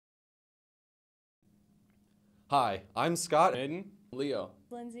Hi, I'm Scott. Aiden. Leo.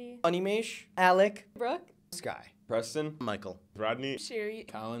 Lindsay. Animesh. Alec. Brooke. Sky. Preston. Michael. Rodney. Sherry.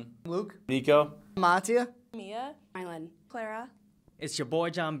 Colin. Luke. Nico. Matia. Mia. Island. Clara. It's your boy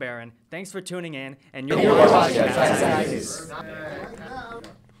John Barron. Thanks for tuning in, and you're watching watching Cat's Cat's Eye News.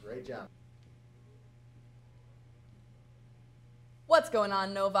 Great job. What's going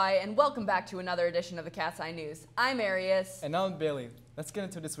on, Novi, and welcome back to another edition of the Cat's Eye News. I'm Arius. And I'm Bailey. Let's get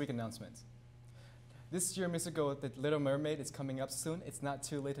into this week's announcements. This year musical The Little Mermaid is coming up soon. It's not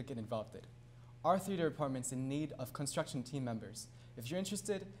too late to get involved in. Our theater department's in need of construction team members. If you're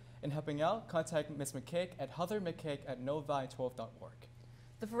interested in helping out, contact Ms. McCaig at heathermccaig@novi12.org.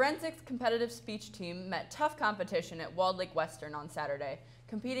 The Forensics Competitive Speech Team met tough competition at Walled Lake Western on Saturday,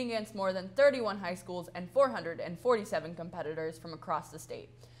 competing against more than 31 high schools and 447 competitors from across the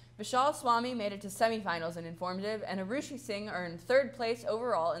state. Vishal Swami made it to semifinals in Informative, and Arushi Singh earned third place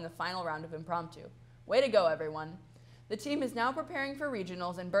overall in the final round of Impromptu. Way to go, everyone. The team is now preparing for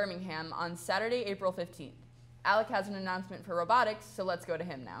regionals in Birmingham on Saturday, April 15th. Alec has an announcement for robotics, so let's go to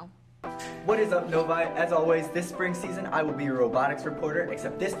him now. What is up, Novi? As always, this spring season, I will be your robotics reporter,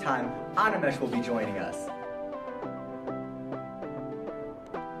 except this time, Animesh will be joining us.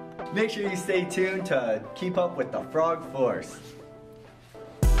 Make sure you stay tuned to keep up with the Frog Force.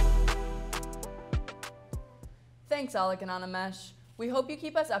 Thanks, Alec and Animesh. We hope you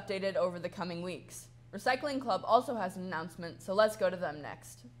keep us updated over the coming weeks. Recycling Club also has an announcement, so let's go to them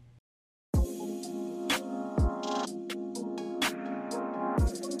next.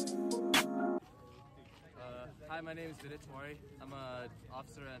 Hi, my name is Vidit Tiwari. I'm an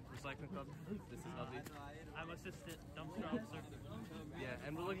officer at Recycling Club. This is Lovely. I'm assistant dumpster officer. Yeah,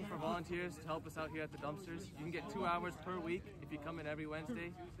 and we're looking for volunteers to help us out here at the dumpsters. You can get 2 hours per week if you come in every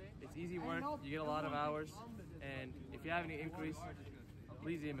Wednesday. It's easy work, you get a lot of hours, and if you have any inquiries,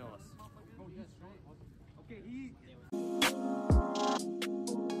 please email us. This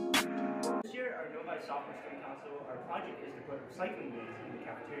year, our Novi Sophomore Student Council, our project is to put recycling bins in the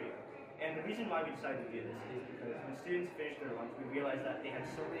cafeteria. And the reason why we decided to do this is because when students finish their lunch, we realized that they had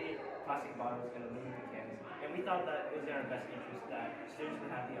so many plastic bottles and aluminum cans, and we thought that it was in our best interest that students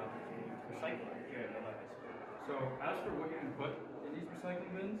would have the opportunity to recycle here at Novi High School. So, as for what you can put in these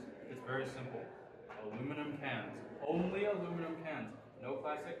recycling bins, it's very simple. Aluminum cans. Only aluminum cans. No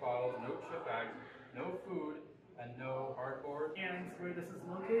plastic bottles, no chip bags, no food, and no cardboard. And where this is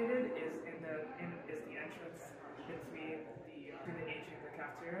located is is the entrance between the H and the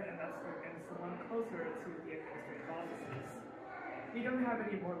cafeteria, and it's the one closer to the administrative offices. We don't have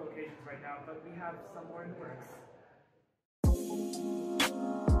any more locations right now, but we have some more in the works.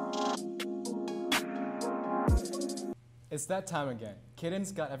 It's that time again.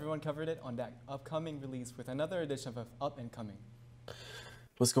 Kidden's got everyone covered it on that upcoming release with another edition of Up and Coming.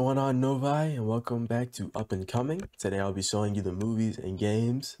 What's going on, Novi, and welcome back to Up and Coming. Today I'll be showing you the movies and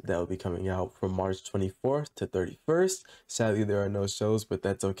games that will be coming out from March 24th to 31st. Sadly, there are no shows, but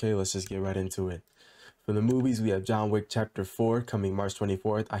that's okay. Let's just get right into it. For the movies, we have John Wick Chapter 4 coming March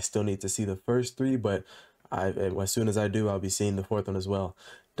 24th. I still need to see the first 3, but as soon as I do, I'll be seeing the 4th one as well.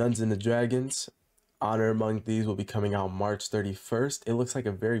 Dungeons & Dragons Honor Among Thieves will be coming out March 31st. It looks like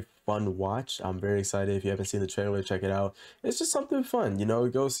a very fun watch. I'm very excited. If you haven't seen the trailer, check it out. It's just something fun, you know,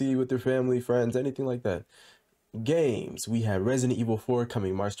 go see with your family, friends, anything like that. Games, we have Resident Evil 4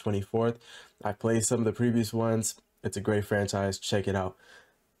 coming March 24th. I played some of the previous ones. It's a great franchise. Check it out.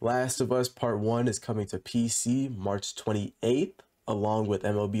 Last of Us Part 1 is coming to PC March 28th. Along with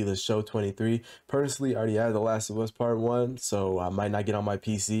MLB The Show 23. Personally, I already have The Last of Us Part 1, so I might not get on my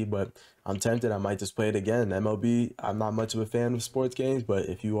PC, but I'm tempted. I might just play it again. MLB, I'm not much of a fan of sports games, but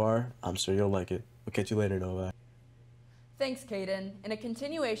if you are, I'm sure you'll like it. We'll catch you later, Nova. Thanks, Caden. In a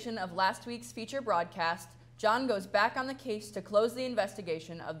continuation of last week's feature broadcast, John goes back on the case to close the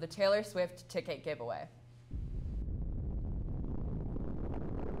investigation of the Taylor Swift ticket giveaway.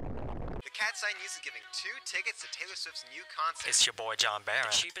 Cat's Eye News is giving 2 tickets to Taylor Swift's new concert. It's your boy John Barron.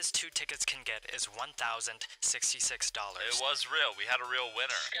 The cheapest 2 tickets can get is $1,066. It was real. We had a real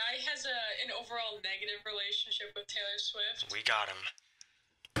winner. Guy has an overall negative relationship with Taylor Swift. We got him.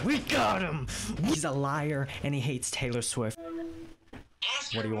 We got him! He's a liar, and he hates Taylor Swift.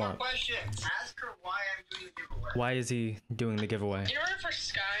 Ask what do you more want? questions. Ask her why I'm doing the giveaway. Why is he doing the giveaway? In order for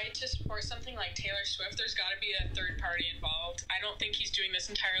Sky to support something like Taylor Swift, there's got to be a third party involved. I don't think he's doing this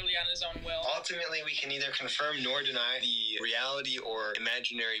entirely on his own will. Ultimately, we can neither confirm nor deny the reality or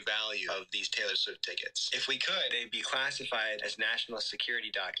imaginary value of these Taylor Swift tickets. If we could, they'd be classified as national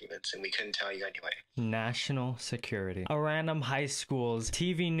security documents, and we couldn't tell you anyway. National security. A random high school's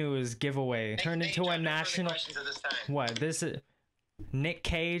TV news giveaway turned into a national... Questions at this time. What? This is... Nick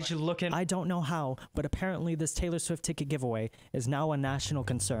Cage looking. I don't know how, but apparently this Taylor Swift ticket giveaway is now a national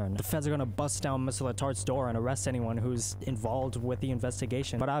concern. The feds are gonna bust down Mr. Letart's door and arrest anyone who's involved with the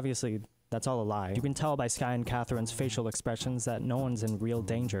investigation. But obviously, that's all a lie. You can tell by Sky and Catherine's facial expressions that no one's in real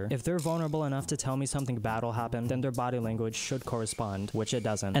danger. If they're vulnerable enough to tell me something bad will happen, then their body language should correspond, which it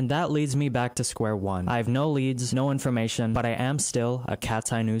doesn't. And that leads me back to square one. I have no leads, no information, but I am still a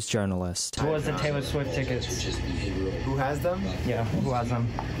Cat's Eye News journalist. Who has the Taylor Swift tickets? Who has them? Yeah, who has them?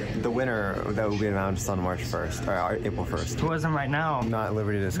 The winner that will be announced on March 1st, or April 1st. Who has them right now? I'm not at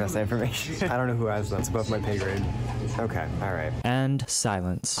liberty to discuss that information. I don't know who has them. It's above my pay grade. Okay, all right. And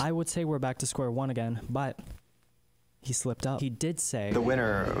silence. I would say we're back to square one again, but he slipped up. He did say the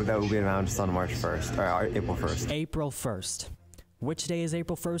winner that will be announced on March 1st, or April 1st. April 1st. Which day is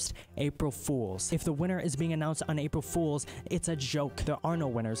April 1st? April Fools. If the winner is being announced on April Fools, it's a joke. There are no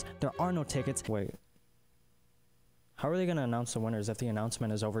winners. There are no tickets. Wait. How are they going to announce the winners if the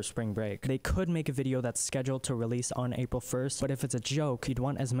announcement is over spring break? They could make a video that's scheduled to release on April 1st, but if it's a joke, you'd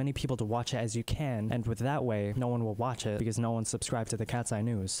want as many people to watch it as you can, and with that way, no one will watch it because no one's subscribed to the Cat's Eye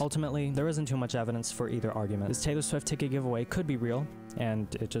News. Ultimately, there isn't too much evidence for either argument. This Taylor Swift ticket giveaway could be real,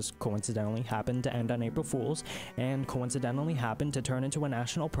 and it just coincidentally happened to end on April Fools, and coincidentally happened to turn into a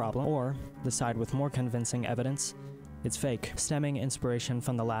national problem, or the side with more convincing evidence, it's fake. Stemming inspiration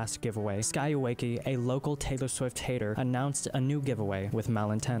from the last giveaway, Sky Uweki, a local Taylor Swift hater, announced a new giveaway with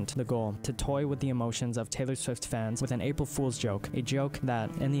malintent. The goal, to toy with the emotions of Taylor Swift fans with an April Fool's joke, a joke that,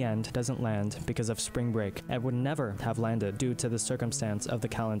 in the end, doesn't land because of spring break. It would never have landed due to the circumstance of the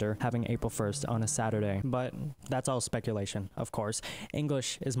calendar having April 1st on a Saturday. But that's all speculation, of course.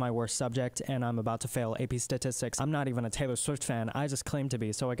 English is my worst subject, and I'm about to fail AP Statistics. I'm not even a Taylor Swift fan, I just claim to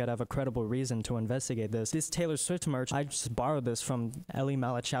be so I could have a credible reason to investigate this. This Taylor Swift merch, I just borrowed this from Ellie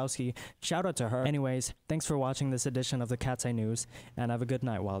Malachowski. Shout out to her. Anyways, thanks for watching this edition of the Cat's Eye News, and have a good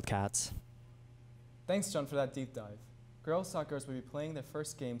night, Wildcats. Thanks, John, for that deep dive. Girls Soccers will be playing their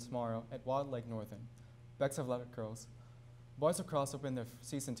first game tomorrow at Wild Lake Northern. Best of luck, girls. Boys Lacrosse opened their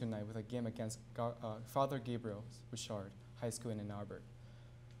season tonight with a game against Father Gabriel Bouchard High School in Ann Arbor.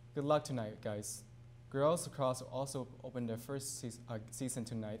 Good luck tonight, guys. Girls Lacrosse also opened their first season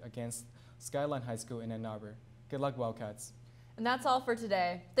tonight against Skyline High School in Ann Arbor. Good luck, Wildcats. And that's all for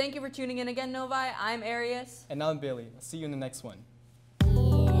today. Thank you for tuning in again, Novi. I'm Arius. And I'm Bailey. I'll see you in the next one.